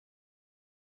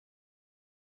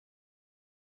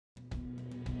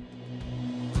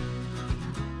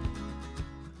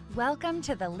Welcome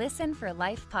to the Listen for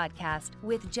Life podcast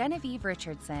with Genevieve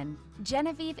Richardson.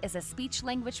 Genevieve is a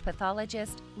speech-language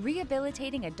pathologist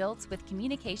rehabilitating adults with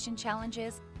communication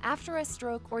challenges after a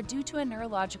stroke or due to a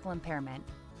neurological impairment.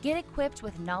 Get equipped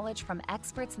with knowledge from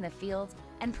experts in the field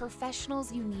and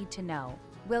professionals you need to know.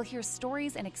 We'll hear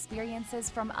stories and experiences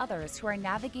from others who are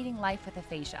navigating life with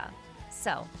aphasia.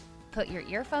 So, put your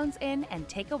earphones in and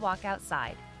take a walk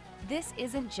outside. This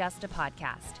isn't just a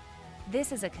podcast.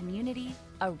 This is a community,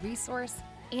 a resource,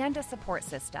 and a support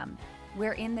system.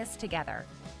 We're in this together.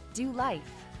 Do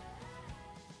life.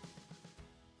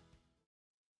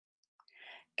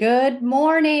 Good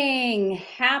morning.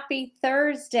 Happy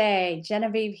Thursday.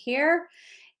 Genevieve here.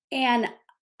 And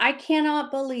I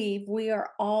cannot believe we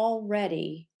are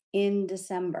already in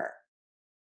December.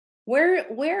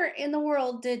 Where in the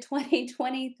world did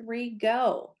 2023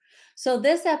 go? So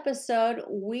this episode,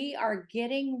 we are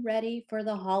getting ready for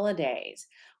the holidays.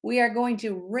 We are going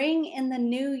to ring in the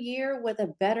new year with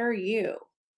a better you.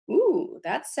 Ooh,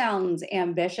 that sounds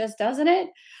ambitious, doesn't it?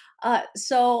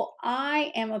 So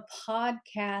I am a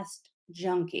podcast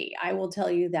junkie. I will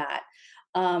tell you that.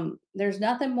 There's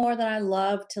nothing more than I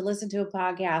love to listen to a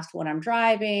podcast when I'm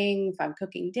driving, if I'm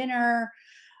cooking dinner.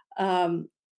 Um,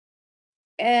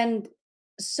 and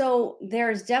so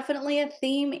there's definitely a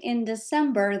theme in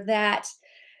December that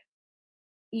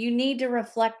you need to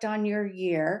reflect on your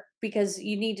year because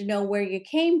you need to know where you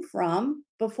came from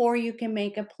before you can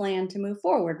make a plan to move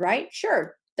forward, right?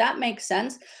 Sure, that makes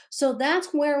sense. So that's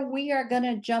where we are going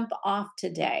to jump off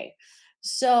today.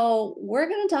 So we're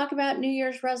going to talk about New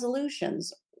Year's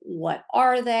resolutions. What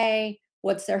are they?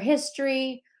 What's their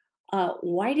history?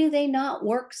 Why do they not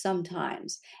work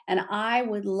sometimes? And I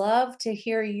would love to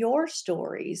hear your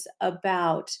stories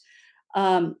about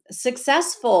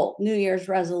successful New Year's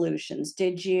resolutions.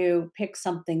 Did you pick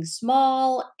something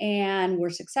small and were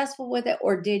successful with it,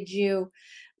 or did you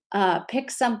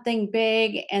pick something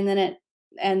big and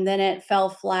then it fell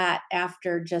flat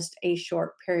after just a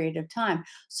short period of time?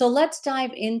 So let's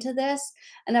dive into this.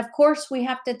 And of course, we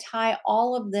have to tie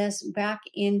all of this back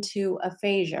into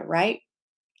aphasia, right?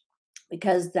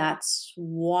 Because that's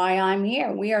why I'm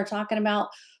here. We are talking about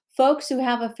folks who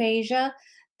have aphasia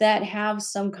that have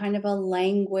some kind of a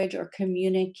language or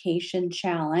communication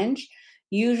challenge,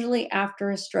 usually after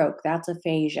a stroke. That's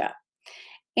aphasia.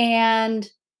 And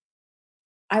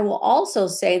I will also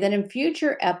say that in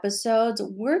future episodes,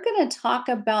 we're going to talk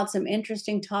about some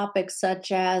interesting topics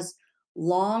such as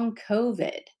long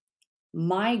COVID,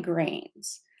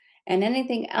 migraines, and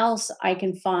anything else I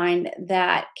can find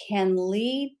that can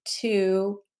lead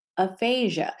to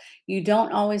aphasia. You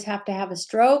don't always have to have a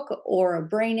stroke or a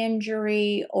brain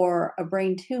injury or a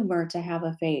brain tumor to have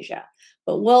aphasia,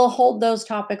 but we'll hold those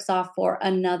topics off for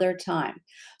another time.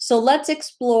 So let's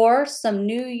explore some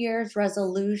New Year's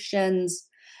resolutions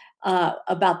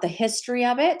about the history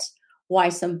of it, why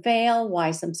some fail,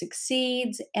 why some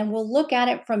succeeds, and we'll look at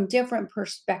it from different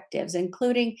perspectives,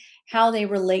 including how they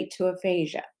relate to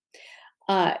aphasia.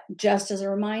 Just as a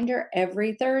reminder,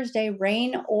 every Thursday,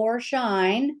 rain or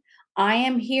shine, I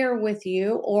am here with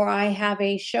you, or I have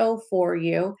a show for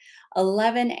you,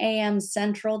 11 a.m.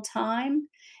 Central Time.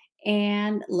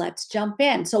 And let's jump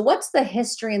in. So, what's the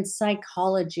history and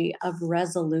psychology of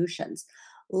resolutions?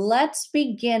 Let's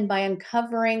begin by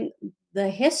uncovering the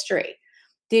history.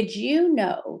 Did you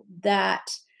know that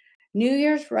New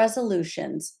Year's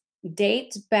resolutions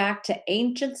dates back to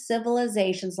ancient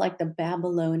civilizations like the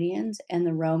Babylonians and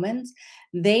the Romans?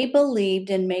 They believed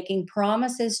in making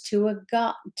promises to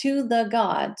the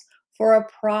gods for a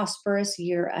prosperous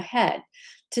year ahead.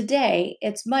 Today,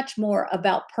 it's much more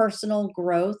about personal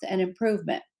growth and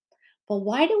improvement. But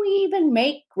why do we even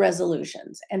make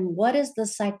resolutions? And what is the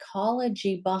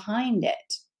psychology behind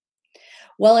it?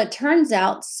 Well, it turns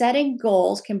out setting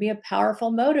goals can be a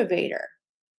powerful motivator.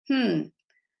 Hmm,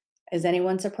 is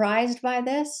anyone surprised by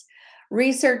this?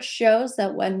 Research shows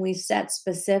that when we set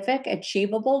specific,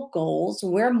 achievable goals,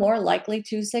 we're more likely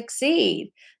to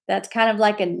succeed. That's kind of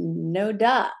like a no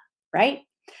duh, right?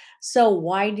 So,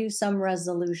 why do some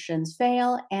resolutions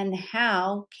fail and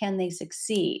how can they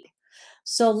succeed?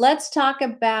 So, let's talk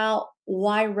about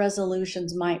why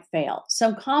resolutions might fail.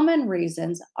 Some common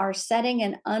reasons are setting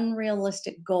an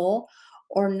unrealistic goal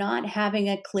or not having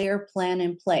a clear plan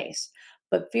in place.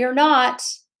 But fear not,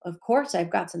 of course,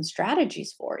 I've got some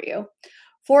strategies for you.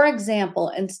 For example,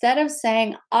 instead of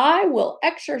saying, I will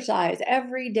exercise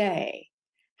every day,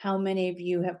 how many of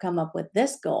you have come up with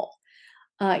this goal?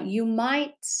 You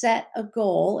might set a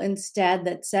goal instead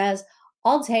that says,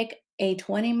 I'll take a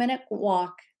 20-minute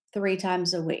walk 3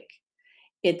 times a week.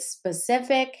 It's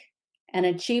specific and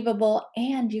achievable,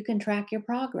 and you can track your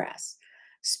progress.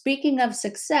 Speaking of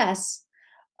success,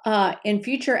 in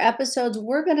future episodes,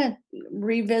 we're going to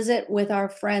revisit with our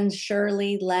friends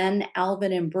Shirley, Len,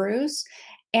 Alvin, and Bruce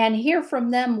and hear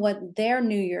from them what their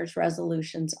New Year's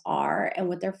resolutions are and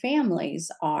what their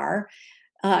families are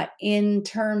in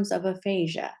terms of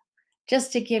aphasia,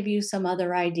 just to give you some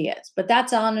other ideas. But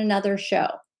that's on another show.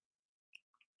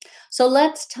 So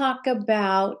let's talk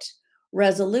about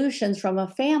resolutions from a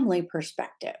family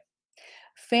perspective.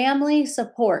 Family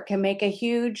support can make a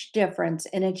huge difference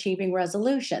in achieving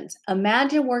resolutions.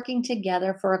 Imagine working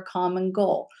together for a common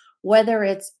goal, whether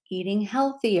it's eating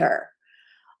healthier,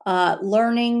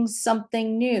 learning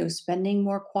something new, spending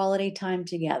more quality time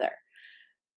together.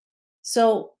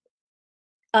 So,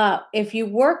 if you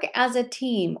work as a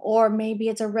team, or maybe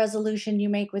it's a resolution you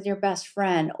make with your best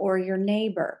friend or your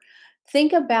neighbor,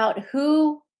 think about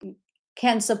who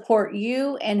can support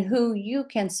you and who you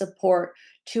can support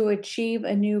to achieve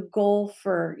a new goal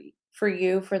for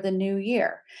you for the new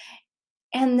year.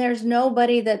 And there's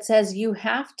nobody that says you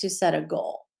have to set a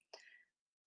goal.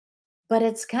 But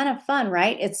it's kind of fun,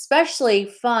 right? It's especially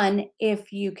fun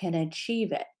if you can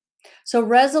achieve it. So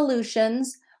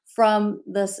resolutions from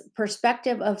the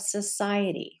perspective of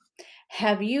society.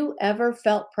 Have you ever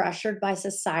felt pressured by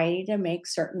society to make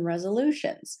certain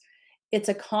resolutions? It's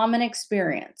a common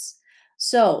experience.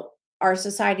 So, our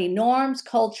society norms,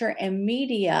 culture, and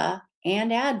media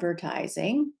and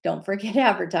advertising, don't forget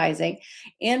advertising,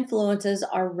 influences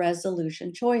our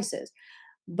resolution choices.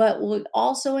 But would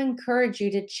also encourage you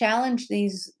to challenge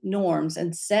these norms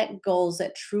and set goals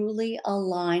that truly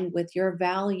align with your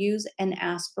values and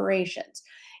aspirations.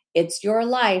 It's your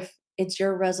life, it's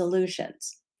your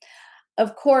resolutions.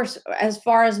 Of course, as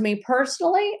far as me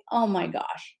personally, oh my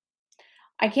gosh,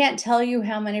 I can't tell you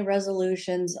how many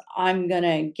resolutions. I'm going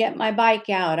to get my bike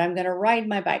out. I'm going to ride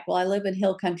my bike. Well, I live in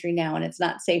hill country now and it's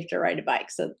not safe to ride a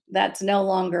bike. So that's no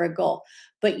longer a goal.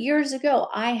 But years ago,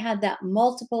 I had that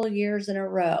multiple years in a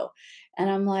row.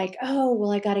 And I'm like, oh,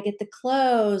 well, I got to get the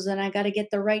clothes and I got to get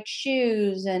the right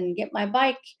shoes and get my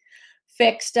bike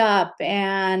fixed up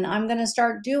and I'm going to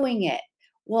start doing it.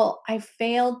 Well, I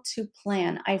failed to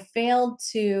plan. I failed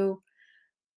to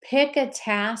pick a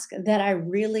task that I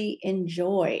really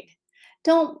enjoyed.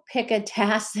 Don't pick a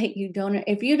task that you don't.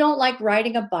 If you don't like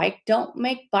riding a bike, don't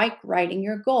make bike riding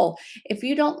your goal. If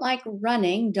you don't like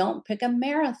running, don't pick a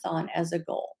marathon as a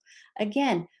goal.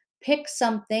 Again, pick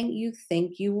something you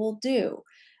think you will do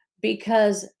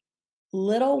because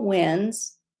little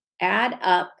wins add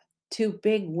up to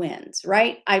big wins,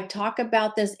 right? I talk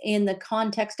about this in the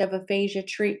context of aphasia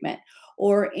treatment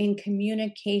or in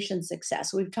communication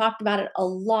success. We've talked about it a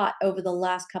lot over the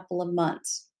last couple of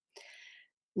months.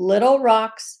 Little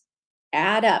rocks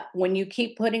add up. When you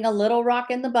keep putting a little rock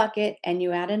in the bucket and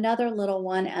you add another little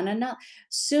one and another,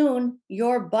 soon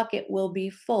your bucket will be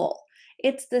full.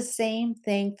 It's the same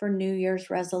thing for New Year's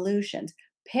resolutions.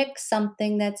 Pick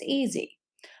something that's easy.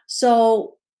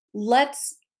 So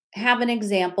let's have an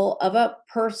example of a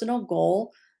personal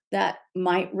goal that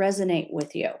might resonate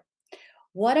with you.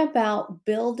 What about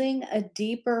building a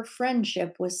deeper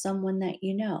friendship with someone that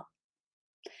you know?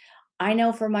 I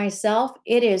know for myself,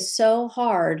 it is so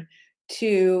hard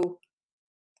to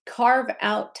carve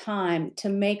out time to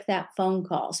make that phone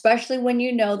call, especially when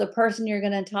you know the person you're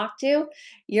going to talk to,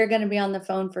 you're going to be on the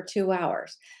phone for 2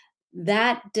 hours.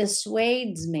 That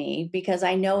dissuades me because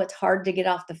I know it's hard to get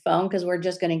off the phone because we're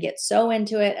just going to get so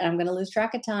into it and I'm going to lose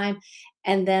track of time.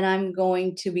 And then I'm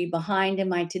going to be behind in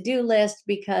my to do list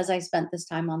because I spent this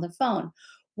time on the phone.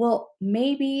 Well,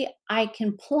 maybe I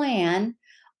can plan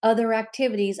other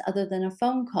activities other than a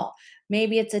phone call.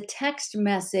 Maybe it's a text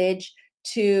message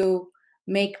to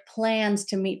make plans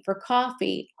to meet for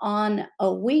coffee on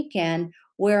a weekend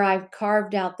where I've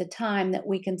carved out the time that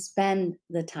we can spend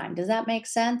the time. Does that make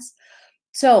sense?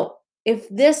 So, if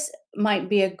this might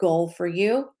be a goal for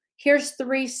you, here's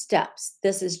 3 steps.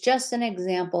 This is just an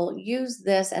example. Use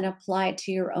this and apply it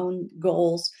to your own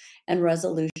goals and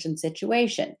resolution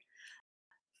situation.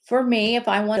 For me, if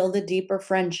I want to build a deeper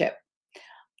friendship,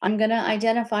 I'm going to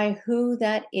identify who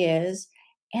that is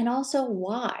and also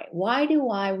why. Why do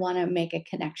I want to make a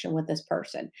connection with this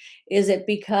person? Is it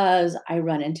because I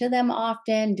run into them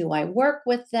often? Do I work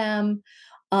with them?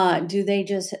 Do they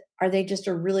just Are they just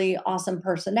a really awesome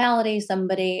personality,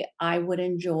 somebody I would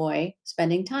enjoy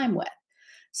spending time with?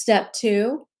 Step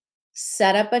 2,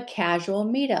 set up a casual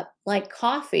meetup like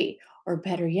coffee, or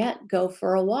better yet, go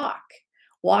for a walk.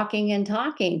 Walking and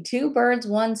talking, 2 birds,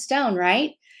 1 stone,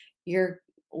 right? You're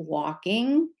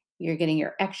walking, you're getting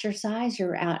your exercise,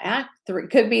 you're out at 3,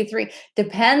 could be 3,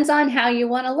 depends on how you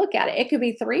want to look at it. It could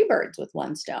be 3 birds with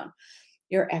 1 stone.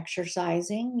 You're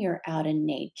exercising, you're out in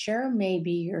nature,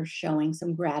 maybe you're showing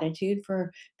some gratitude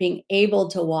for being able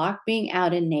to walk, being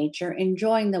out in nature,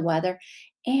 enjoying the weather,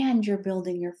 and you're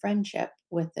building your friendship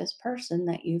with this person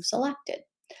that you've selected.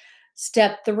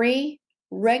 Step three,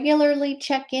 regularly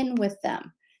check in with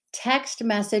them. Text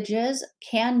messages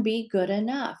can be good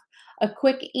enough. A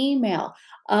quick email,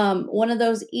 one of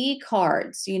those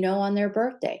e-cards, on their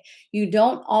birthday. You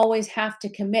don't always have to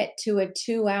commit to a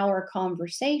 2-hour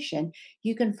conversation.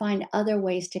 You can find other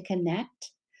ways to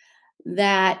connect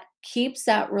that keeps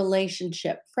that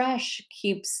relationship fresh,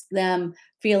 keeps them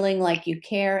feeling like you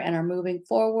care and are moving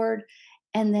forward,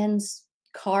 and then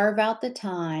carve out the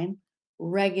time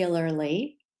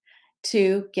regularly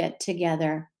to get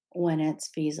together when it's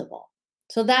feasible.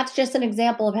 So that's just an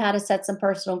example of how to set some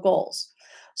personal goals.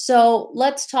 So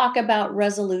let's talk about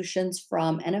resolutions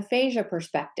from an aphasia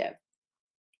perspective.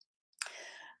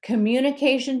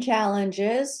 Communication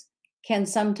challenges can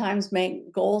sometimes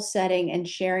make goal setting and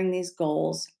sharing these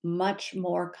goals much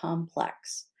more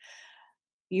complex.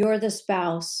 You're the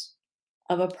spouse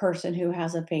of a person who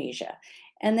has aphasia,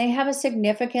 and they have a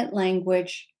significant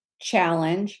language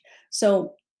challenge.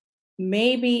 So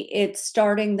maybe it's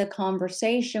starting the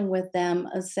conversation with them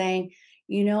of saying,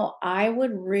 I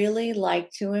would really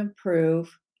like to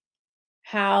improve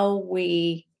how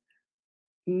we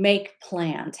make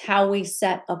plans, how we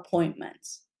set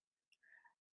appointments.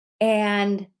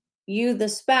 And you, the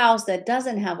spouse that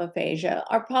doesn't have aphasia,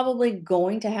 are probably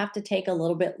going to have to take a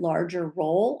little bit larger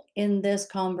role in this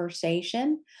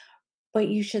conversation, but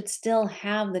you should still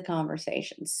have the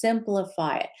conversation.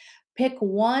 Simplify it. Pick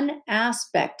one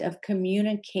aspect of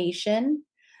communication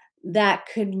that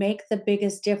could make the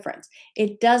biggest difference.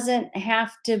 It doesn't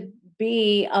have to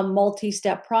be a multi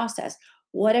step process.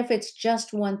 What if it's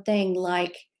just one thing,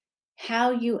 like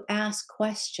how you ask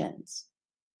questions?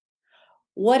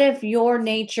 What if your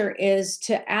nature is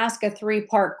to ask a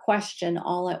three-part question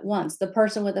all at once? The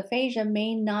person with aphasia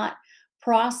may not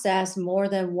process more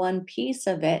than one piece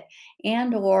of it,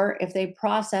 and or if they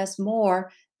process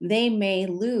more, they may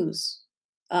lose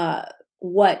uh,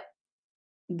 what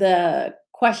the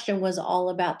question was all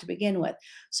about to begin with.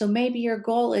 So maybe your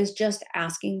goal is just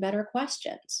asking better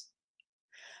questions.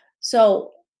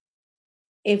 So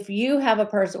if you have a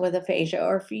person with aphasia,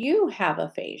 or if you have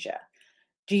aphasia,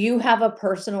 do you have a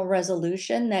personal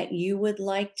resolution that you would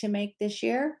like to make this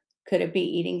year? Could it be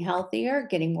eating healthier,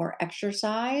 getting more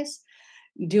exercise,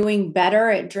 doing better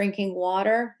at drinking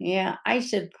water? Yeah, I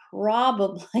should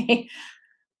probably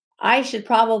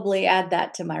add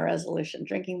that to my resolution,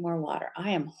 drinking more water. I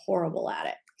am horrible at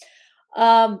it.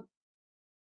 Um,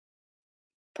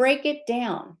 break it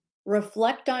down.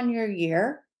 Reflect on your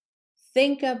year.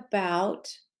 Think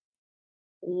about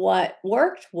what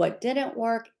worked, what didn't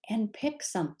work, and pick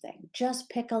something. Just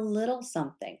pick a little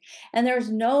something. And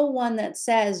there's no one that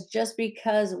says just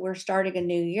because we're starting a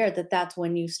new year that that's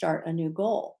when you start a new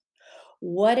goal.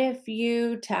 What if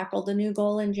you tackled a new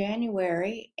goal in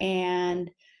January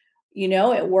and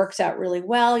it works out really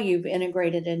well? You've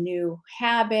integrated a new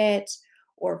habit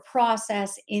or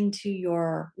process into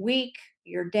your week,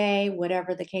 your day,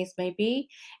 whatever the case may be,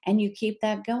 and you keep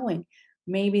that going.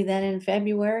 Maybe then in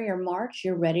February or March,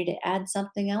 you're ready to add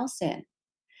something else in.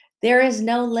 There is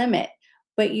no limit,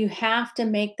 but you have to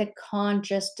make the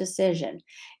conscious decision.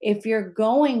 If you're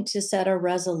going to set a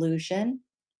resolution,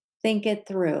 think it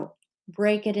through,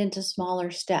 break it into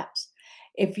smaller steps.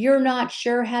 If you're not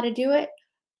sure how to do it,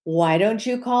 why don't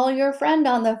you call your friend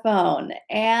on the phone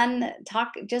and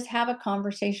talk, just have a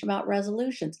conversation about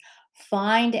resolutions?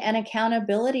 Find an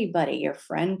accountability buddy. Your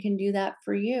friend can do that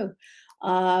for you.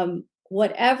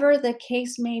 Whatever the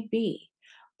case may be,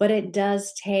 but it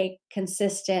does take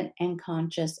consistent and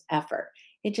conscious effort.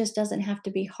 It just doesn't have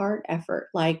to be hard effort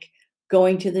like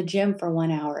going to the gym for 1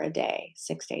 hour a day,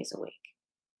 6 days a week.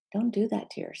 Don't do that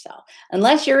to yourself.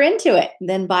 Unless you're into it,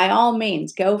 then by all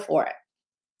means, go for it.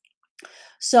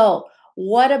 So,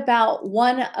 what about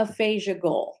one aphasia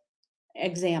goal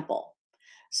example?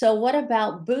 So, what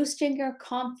about boosting your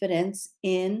confidence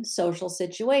in social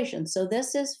situations? So,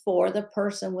 this is for the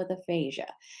person with aphasia.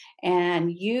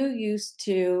 And you used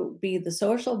to be the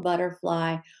social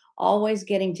butterfly, always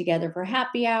getting together for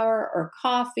happy hour or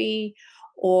coffee,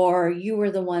 or you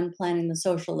were the one planning the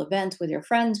social events with your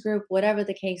friends group, whatever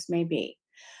the case may be.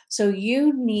 So,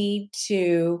 you need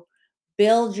to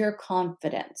build your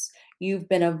confidence. You've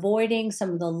been avoiding some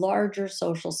of the larger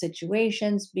social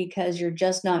situations because you're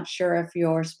just not sure if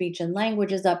your speech and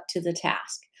language is up to the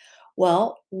task.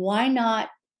 Well, why not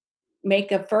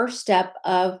make a first step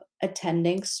of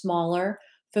attending smaller,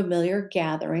 familiar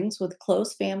gatherings with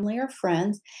close family or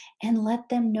friends and let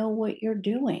them know what you're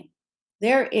doing?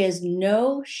 There is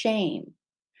no shame.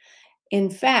 In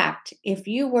fact, if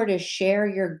you were to share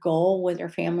your goal with your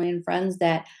family and friends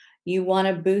that you want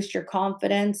to boost your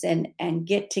confidence and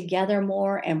get together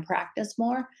more and practice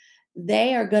more,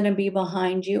 they are going to be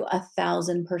behind you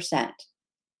 1,000%.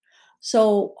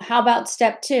 So, how about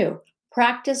step two?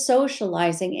 Practice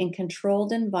socializing in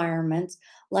controlled environments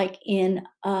like in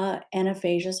an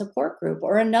aphasia support group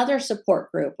or another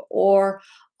support group or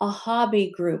a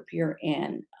hobby group you're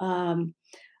in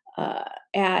uh,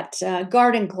 at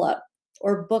garden club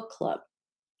or book club.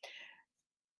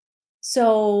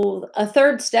 So, a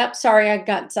third step, sorry, I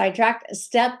got sidetracked.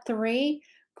 Step three,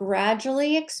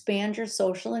 gradually expand your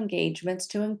social engagements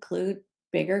to include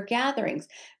bigger gatherings.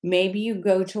 Maybe you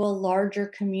go to a larger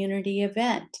community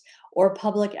event or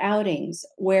public outings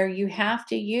where you have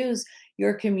to use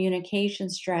your communication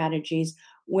strategies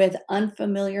with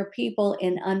unfamiliar people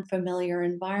in unfamiliar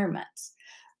environments.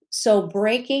 So,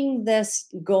 breaking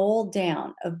this goal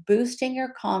down of boosting your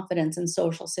confidence in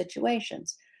social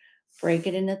situations, break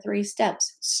it into three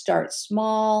steps. Start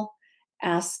small,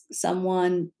 ask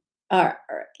someone, or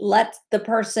let the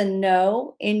person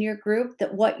know in your group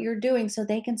that what you're doing so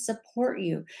they can support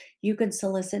you. You can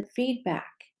solicit feedback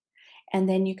and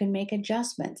then you can make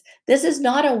adjustments. This is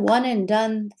not a one and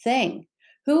done thing.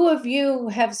 Who of you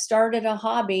have started a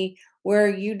hobby where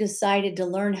you decided to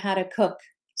learn how to cook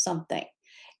something?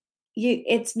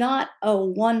 It's not a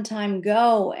one-time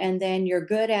go and then you're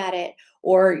good at it,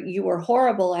 or you were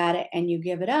horrible at it and you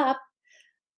give it up.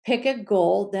 Pick a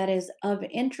goal that is of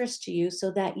interest to you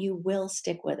so that you will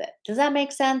stick with it. Does that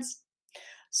make sense?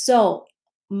 So,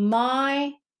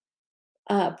 my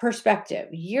perspective,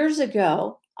 years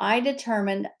ago, I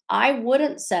determined I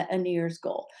wouldn't set a New Year's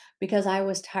goal because I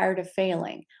was tired of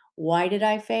failing. Why did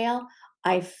I fail?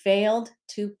 I failed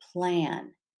to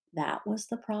plan. That was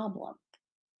the problem.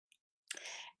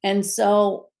 And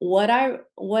so what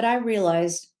I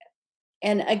realized,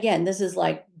 and again, this is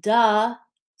like duh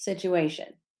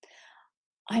situation.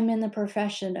 I'm in the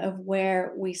profession of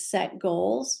where we set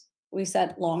goals, we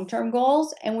set long-term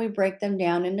goals and we break them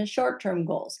down into short-term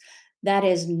goals. That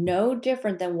is no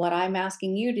different than what I'm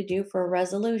asking you to do for a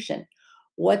resolution.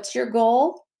 What's your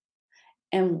goal?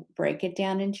 And break it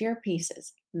down into your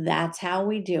pieces. That's how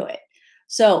we do it.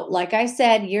 So, like I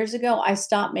said years ago, I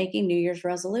stopped making New Year's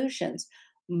resolutions,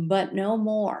 but no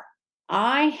more.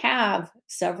 I have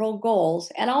several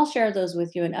goals, and I'll share those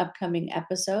with you in upcoming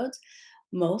episodes,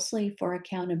 mostly for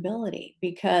accountability,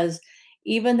 because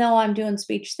even though I'm doing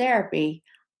speech therapy,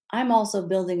 I'm also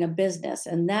building a business,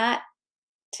 and that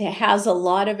has a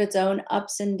lot of its own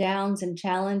ups and downs and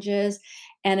challenges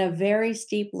and a very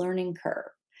steep learning curve.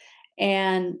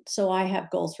 And so I have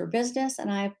goals for business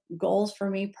and I have goals for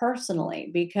me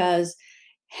personally, because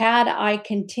had I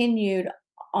continued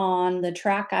on the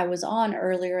track I was on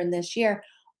earlier in this year,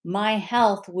 my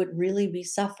health would really be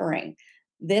suffering.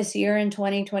 This year in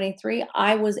 2023,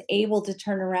 I was able to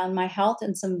turn around my health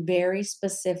in some very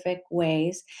specific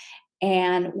ways.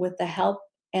 And with the help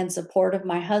and support of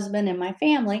my husband and my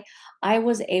family, I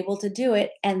was able to do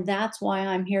it. And that's why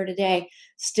I'm here today,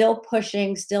 still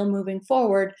pushing, still moving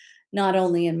forward, not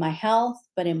only in my health,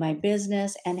 but in my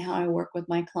business and how I work with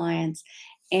my clients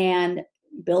and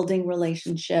building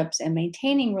relationships and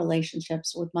maintaining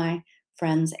relationships with my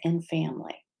friends and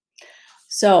family.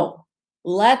 So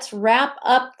let's wrap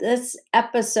up this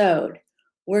episode.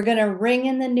 We're going to ring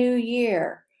in the new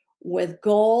year with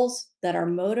goals that are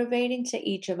motivating to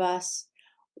each of us.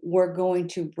 We're going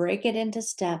to break it into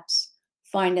steps,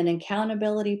 find an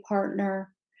accountability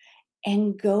partner,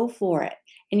 and go for it.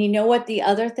 And you know what the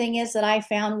other thing is that I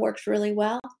found works really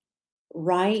well?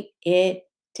 Write it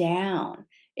down.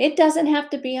 It doesn't have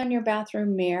to be on your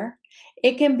bathroom mirror.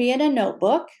 It can be in a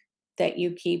notebook that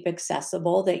you keep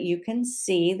accessible, that you can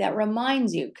see, that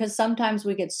reminds you. Because sometimes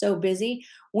we get so busy,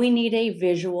 we need a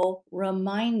visual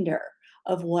reminder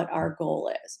of what our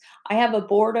goal is. I have a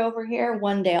board over here.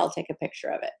 One day I'll take a picture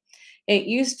of it. It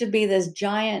used to be this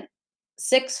giant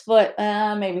 6 foot,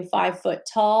 maybe 5 foot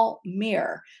tall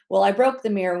mirror. Well, I broke the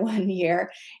mirror one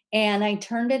year and I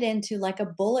turned it into like a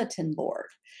bulletin board.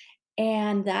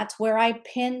 And that's where I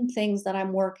pin things that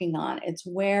I'm working on. It's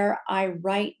where I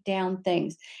write down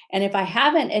things. And if I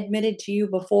haven't admitted to you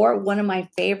before, one of my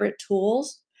favorite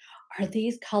tools are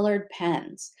these colored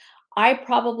pens. I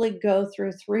probably go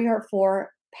through 3 or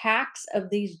 4 packs of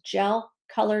these gel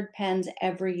colored pens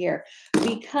every year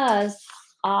because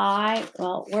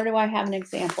well, where do I have an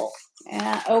example?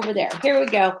 Over there. Here we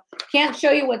go. Can't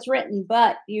show you what's written,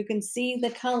 but you can see the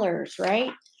colors,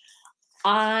 right?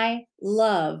 I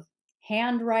love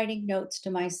handwriting notes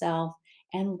to myself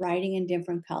and writing in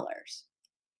different colors.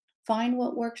 Find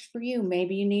what works for you.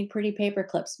 Maybe you need pretty paper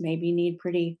clips. Maybe you need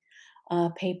pretty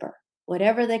paper.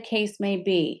 Whatever the case may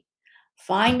be,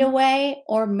 find a way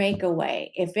or make a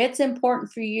way. If it's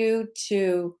important for you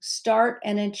to start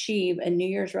and achieve a New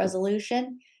Year's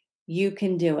resolution, you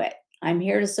can do it. I'm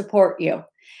here to support you.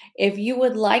 If you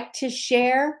would like to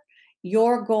share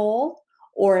your goal,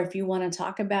 or if you want to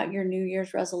talk about your New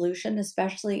Year's resolution,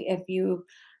 especially if you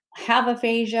have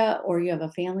aphasia or you have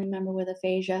a family member with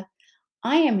aphasia,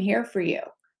 I am here for you.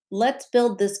 Let's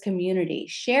build this community.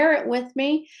 Share it with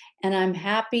me, and I'm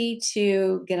happy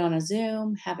to get on a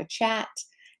Zoom, have a chat,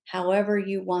 however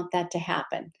you want that to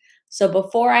happen. So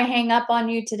before I hang up on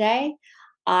you today,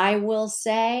 I will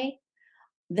say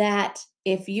that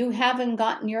if you haven't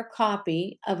gotten your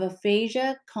copy of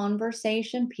Aphasia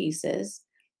Conversation Pieces,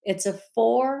 it's a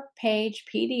 4-page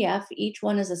PDF. Each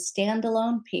one is a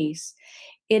standalone piece.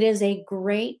 It is a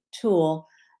great tool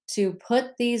to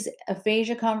put these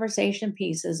aphasia conversation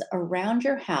pieces around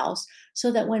your house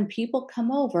so that when people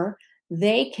come over,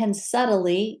 they can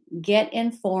subtly get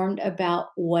informed about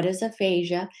what is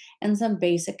aphasia and some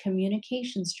basic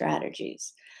communication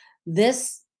strategies.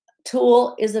 This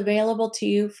tool is available to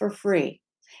you for free.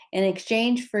 In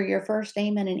exchange for your first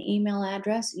name and an email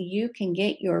address, you can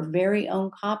get your very own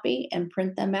copy and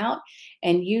print them out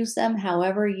and use them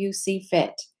however you see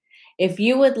fit. If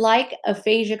you would like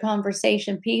aphasia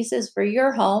conversation pieces for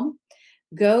your home,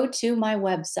 go to my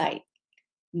website,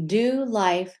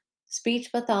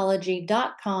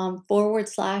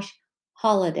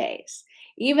 dolifespeechpathology.com/holidays.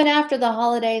 Even after the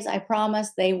holidays, I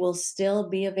promise they will still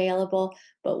be available,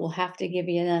 but we'll have to give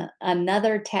you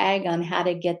another tag on how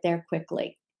to get there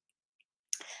quickly.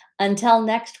 Until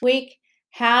next week,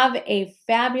 have a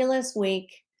fabulous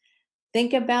week.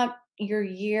 Think about your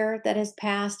year that has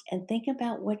passed and think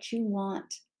about what you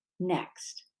want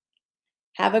next.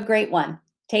 Have a great one.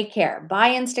 Take care.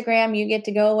 Bye, Instagram. You get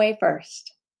to go away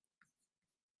first.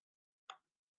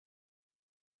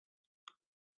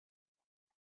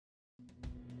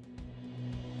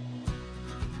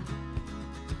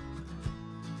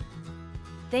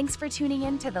 Thanks for tuning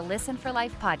in to the Listen for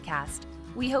Life podcast.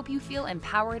 We hope you feel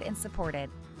empowered and supported.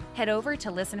 Head over to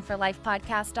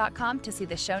listenforlifepodcast.com to see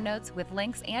the show notes with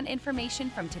links and information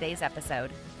from today's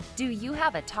episode. Do you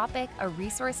have a topic, a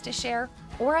resource to share,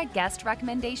 or a guest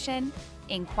recommendation?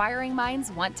 Inquiring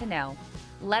minds want to know.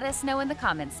 Let us know in the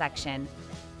comments section.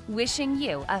 Wishing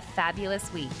you a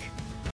fabulous week.